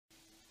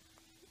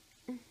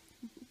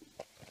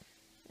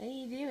What are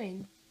you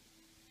doing?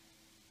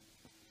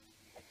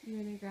 You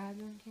want to grab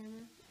it on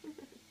camera?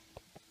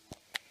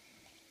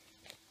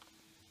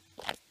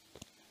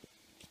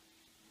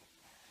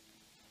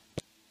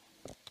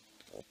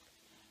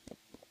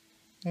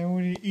 I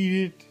want to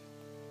eat it.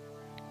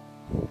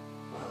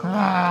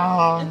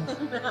 Ah.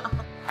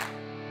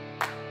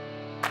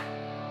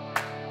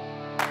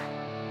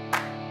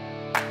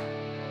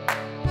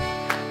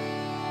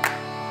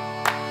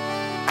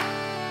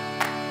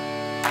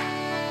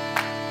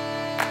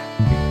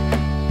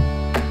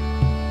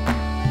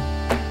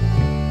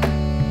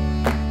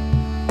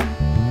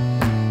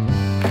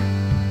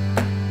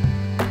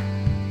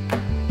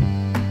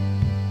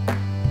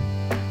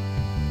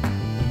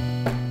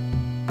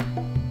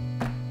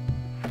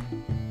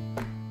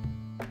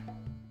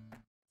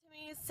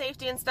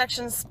 Safety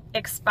inspections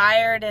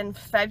expired in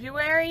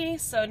February,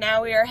 so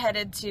now we are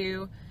headed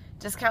to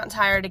Discount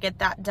Tire to get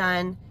that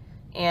done,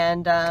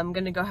 and I'm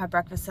gonna go have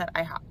breakfast at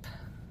IHOP.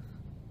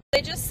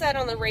 They just said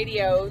on the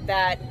radio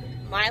that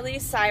Miley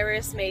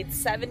Cyrus made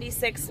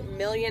 $76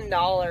 million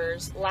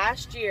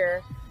last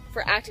year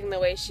for acting the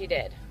way she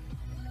did.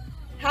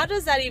 How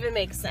does that even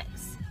make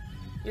sense?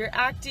 You're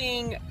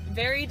acting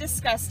very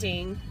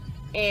disgusting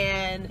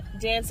and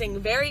dancing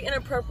very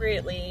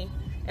inappropriately,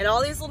 and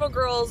all these little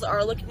girls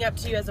are looking up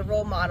to you as a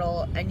role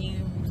model, and you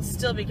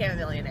still became a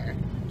millionaire.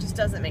 It just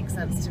doesn't make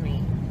sense to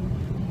me.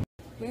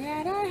 We're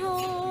at our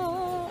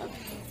home.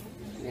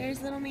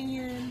 There's little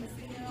man.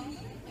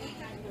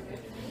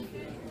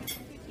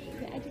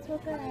 I just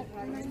woke up.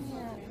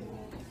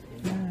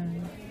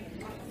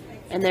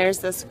 And there's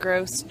this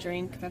gross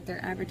drink that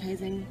they're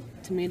advertising.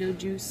 Tomato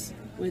juice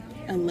with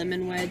a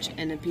lemon wedge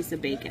and a piece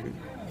of bacon.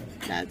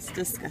 That's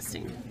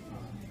disgusting.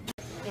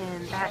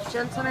 And that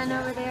gentleman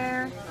over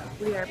there,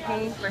 we are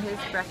paying for his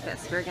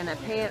breakfast. We're gonna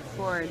pay it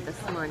forward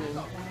this morning.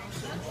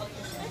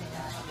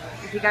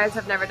 If you guys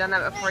have never done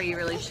that before, you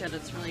really should.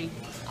 It's really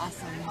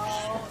awesome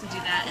to do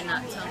that and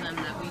not tell them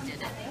that we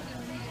did it.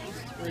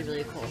 It's really,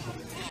 really cool.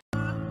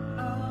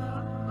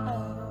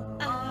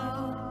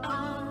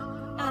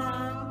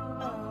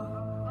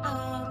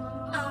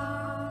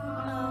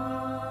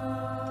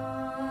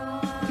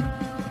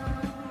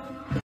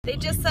 They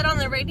just said on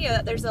the radio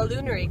that there's a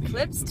lunar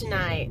eclipse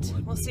tonight.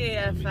 We'll see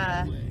if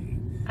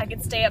I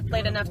can stay up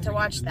late enough to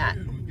watch that.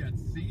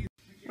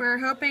 We're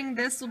hoping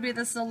this will be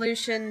the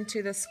solution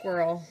to the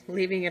squirrel,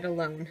 leaving it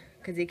alone,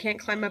 because he can't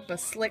climb up a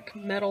slick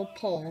metal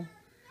pole.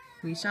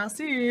 We shall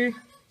see.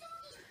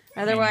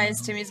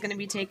 Otherwise, Timmy's going to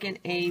be taking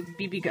a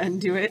BB gun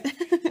to it.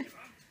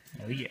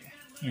 Oh yeah,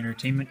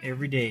 entertainment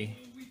every day.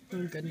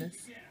 Oh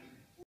goodness.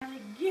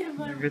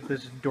 Look at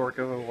this dork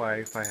of a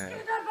wife I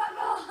have.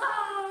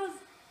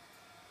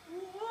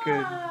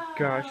 Good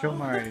gosh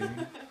almighty.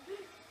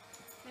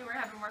 They were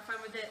having more fun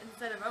with it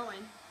instead of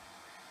Owen.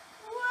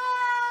 Wow,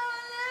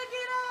 look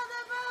at all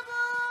the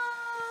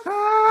bubbles!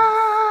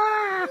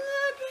 Ah!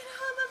 Look at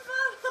all the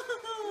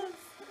bubbles!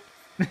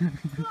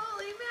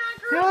 Holy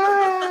mackerel!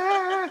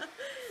 Ah!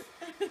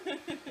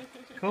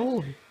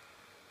 Cold.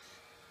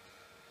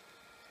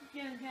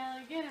 Get him,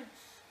 Callie, get him.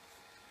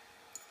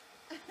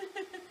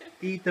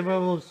 Eat the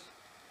bubbles.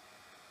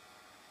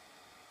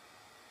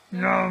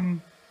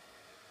 Nom.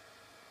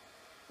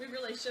 We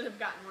really should have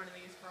gotten one of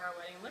these for our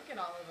wedding. Look at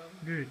all of them.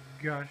 Good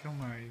gosh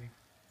almighty.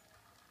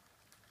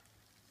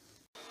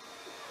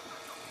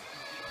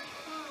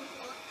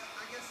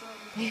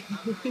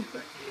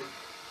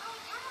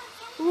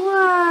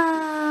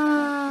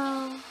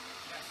 Wow!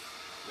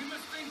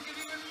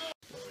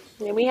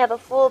 And we have a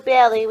full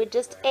belly. We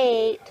just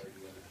ate.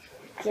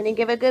 Gonna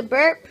give a good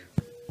burp.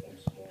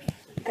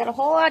 Got a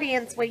whole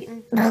audience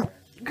waiting.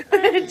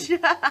 Good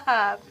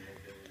job.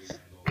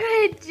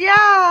 Good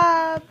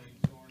job.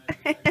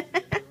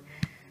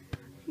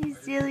 You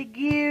silly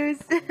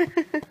goose.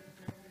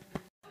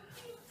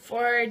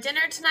 For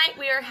dinner tonight,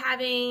 we are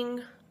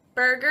having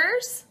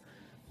burgers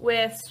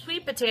with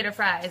sweet potato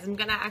fries. I'm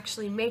gonna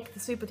actually make the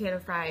sweet potato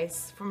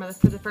fries for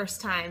the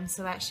first time,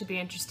 so that should be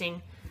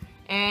interesting.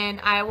 And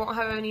I won't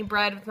have any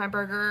bread with my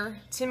burger.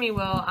 Timmy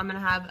will. I'm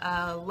gonna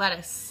have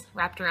lettuce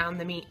wrapped around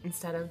the meat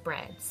instead of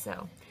bread.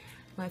 So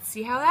let's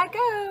see how that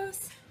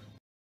goes.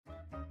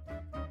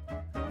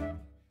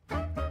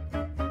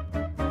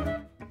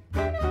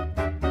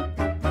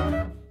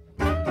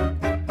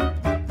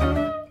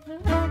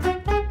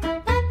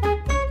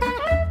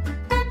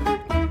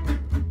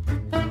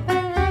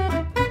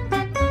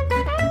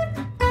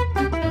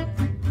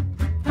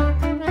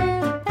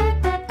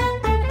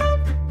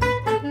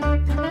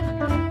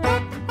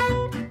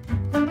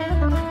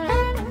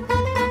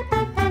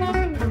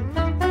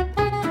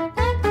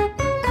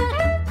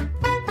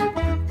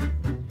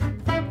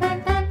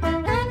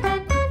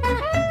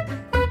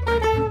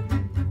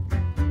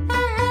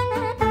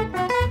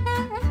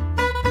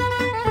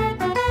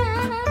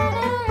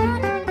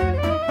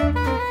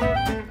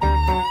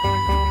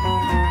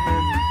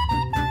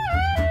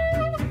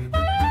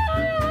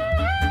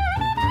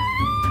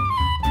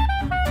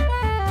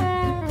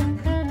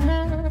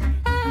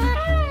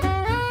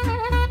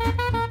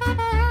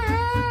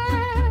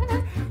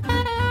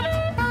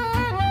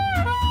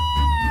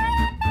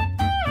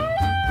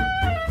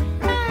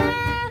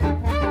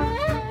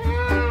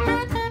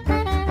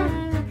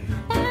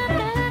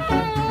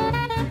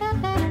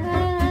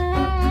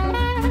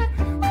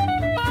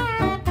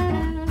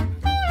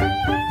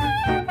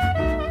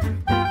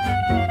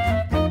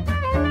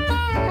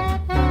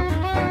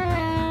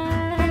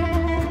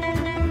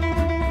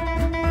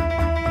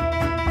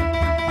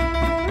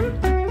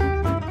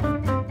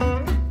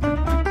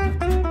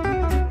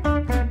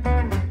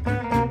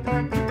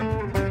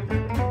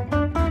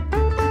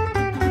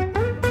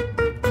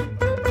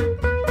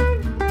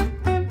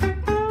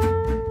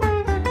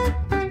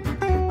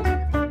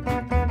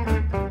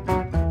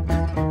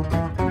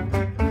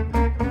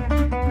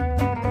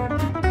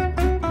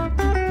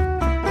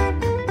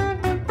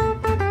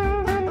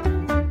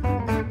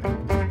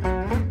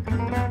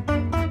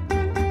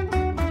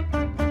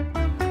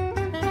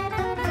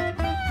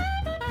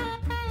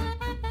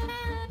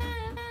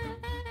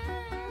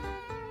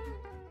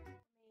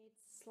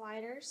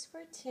 sliders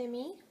for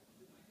Timmy.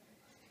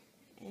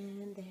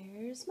 And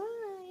there's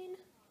mine.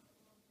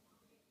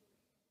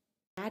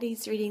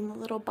 Daddy's reading the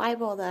little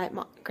Bible that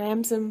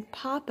Grams and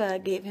Papa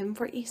gave him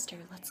for Easter.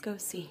 Let's go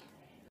see.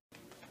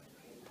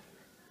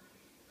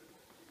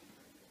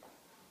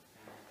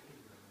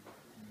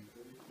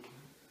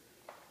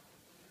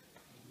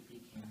 He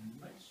became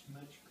much,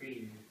 much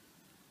greater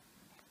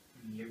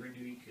than he ever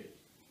knew he could.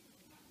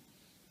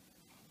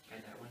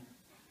 Got that one?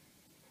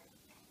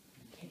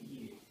 You can't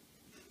eat it.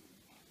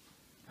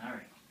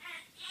 Alright.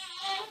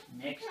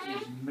 Next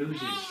is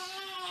Moses.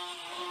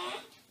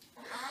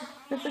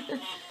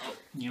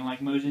 You don't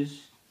like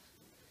Moses?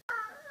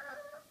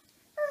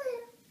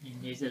 And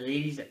there's the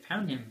ladies that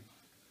found him.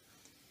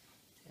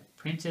 The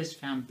princess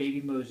found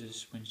baby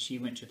Moses when she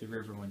went to the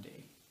river one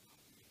day.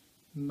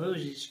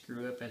 Moses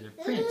grew up as a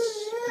prince,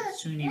 but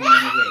soon he ran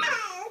away.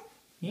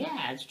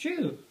 Yeah, it's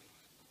true.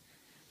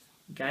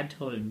 God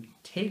told him,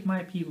 "Take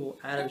my people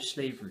out of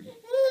slavery."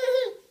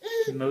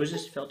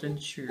 Moses felt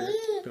unsure,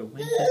 but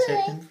went to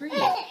set them free.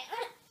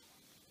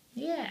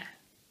 Yeah.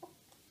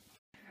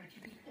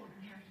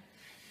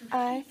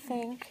 I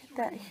think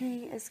that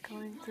he is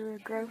going through a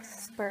growth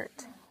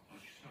spurt.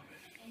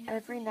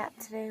 Every nap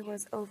today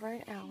was over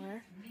an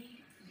hour,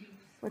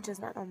 which is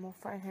not normal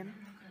for him.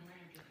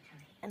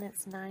 And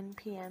it's 9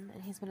 p.m.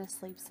 and he's been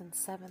asleep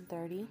since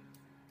 7:30.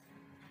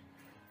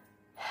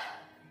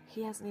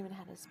 He hasn't even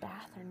had his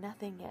bath or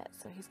nothing yet,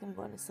 so he's going to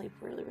go to sleep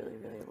really, really,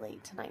 really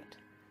late tonight.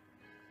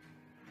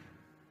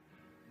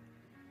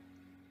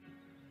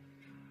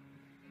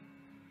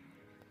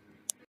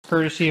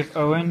 Courtesy of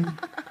Owen,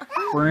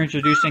 we're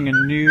introducing a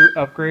new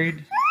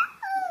upgrade.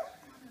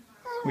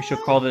 We shall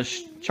call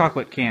this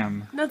Chocolate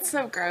Cam. That's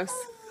so gross.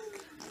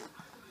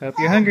 Hope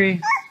you're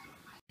hungry.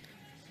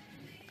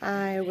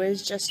 I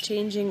was just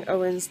changing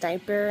Owen's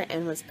diaper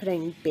and was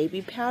putting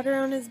baby powder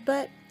on his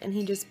butt, and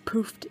he just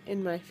poofed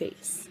in my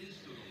face.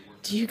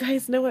 Do you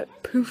guys know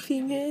what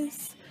poofing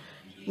is?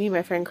 Me and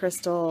my friend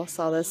Crystal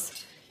saw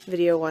this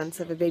video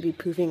once of a baby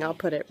poofing. I'll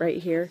put it right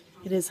here.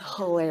 It is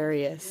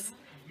hilarious.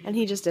 And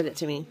he just did it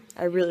to me.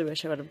 I really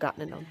wish I would have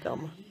gotten it on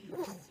film.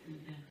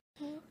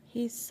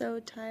 He's so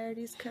tired.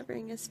 He's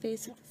covering his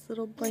face with this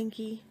little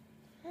blankie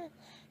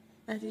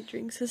as he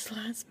drinks his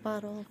last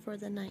bottle for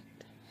the night.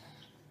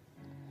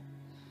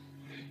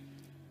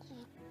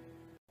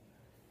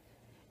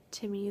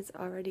 Timmy's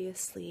already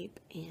asleep,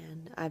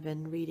 and I've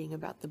been reading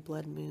about the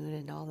blood moon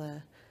and all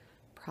the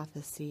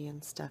prophecy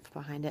and stuff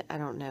behind it. I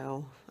don't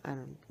know.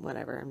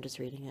 Whatever. I'm just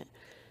reading it.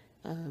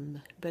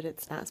 But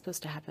it's not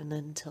supposed to happen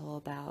until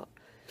about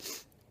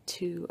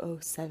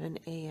 2:07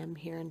 a.m.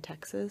 here in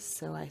Texas,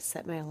 so I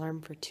set my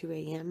alarm for 2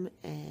 a.m.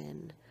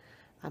 and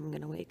I'm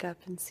gonna wake up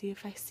and see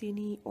if I see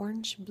any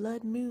orange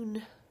blood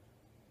moon.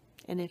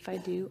 And if I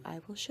do, I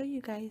will show you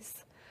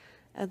guys.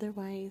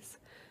 Otherwise,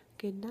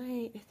 good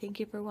night. Thank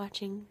you for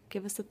watching.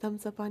 Give us a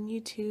thumbs up on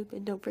YouTube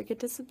and don't forget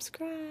to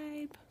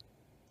subscribe.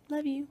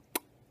 Love you.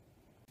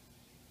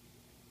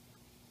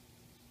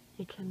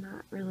 You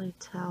cannot really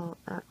tell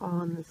at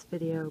all in this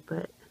video,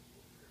 but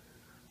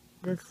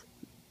this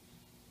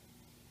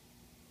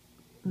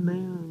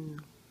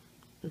moon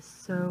is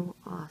so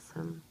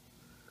awesome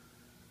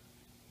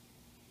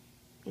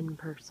in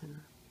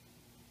person.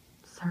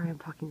 Sorry I'm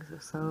talking so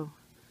slow.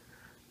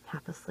 I'm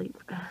half asleep.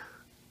 I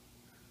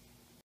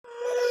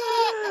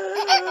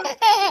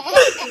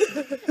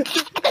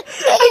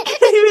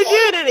can't even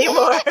do it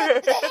anymore.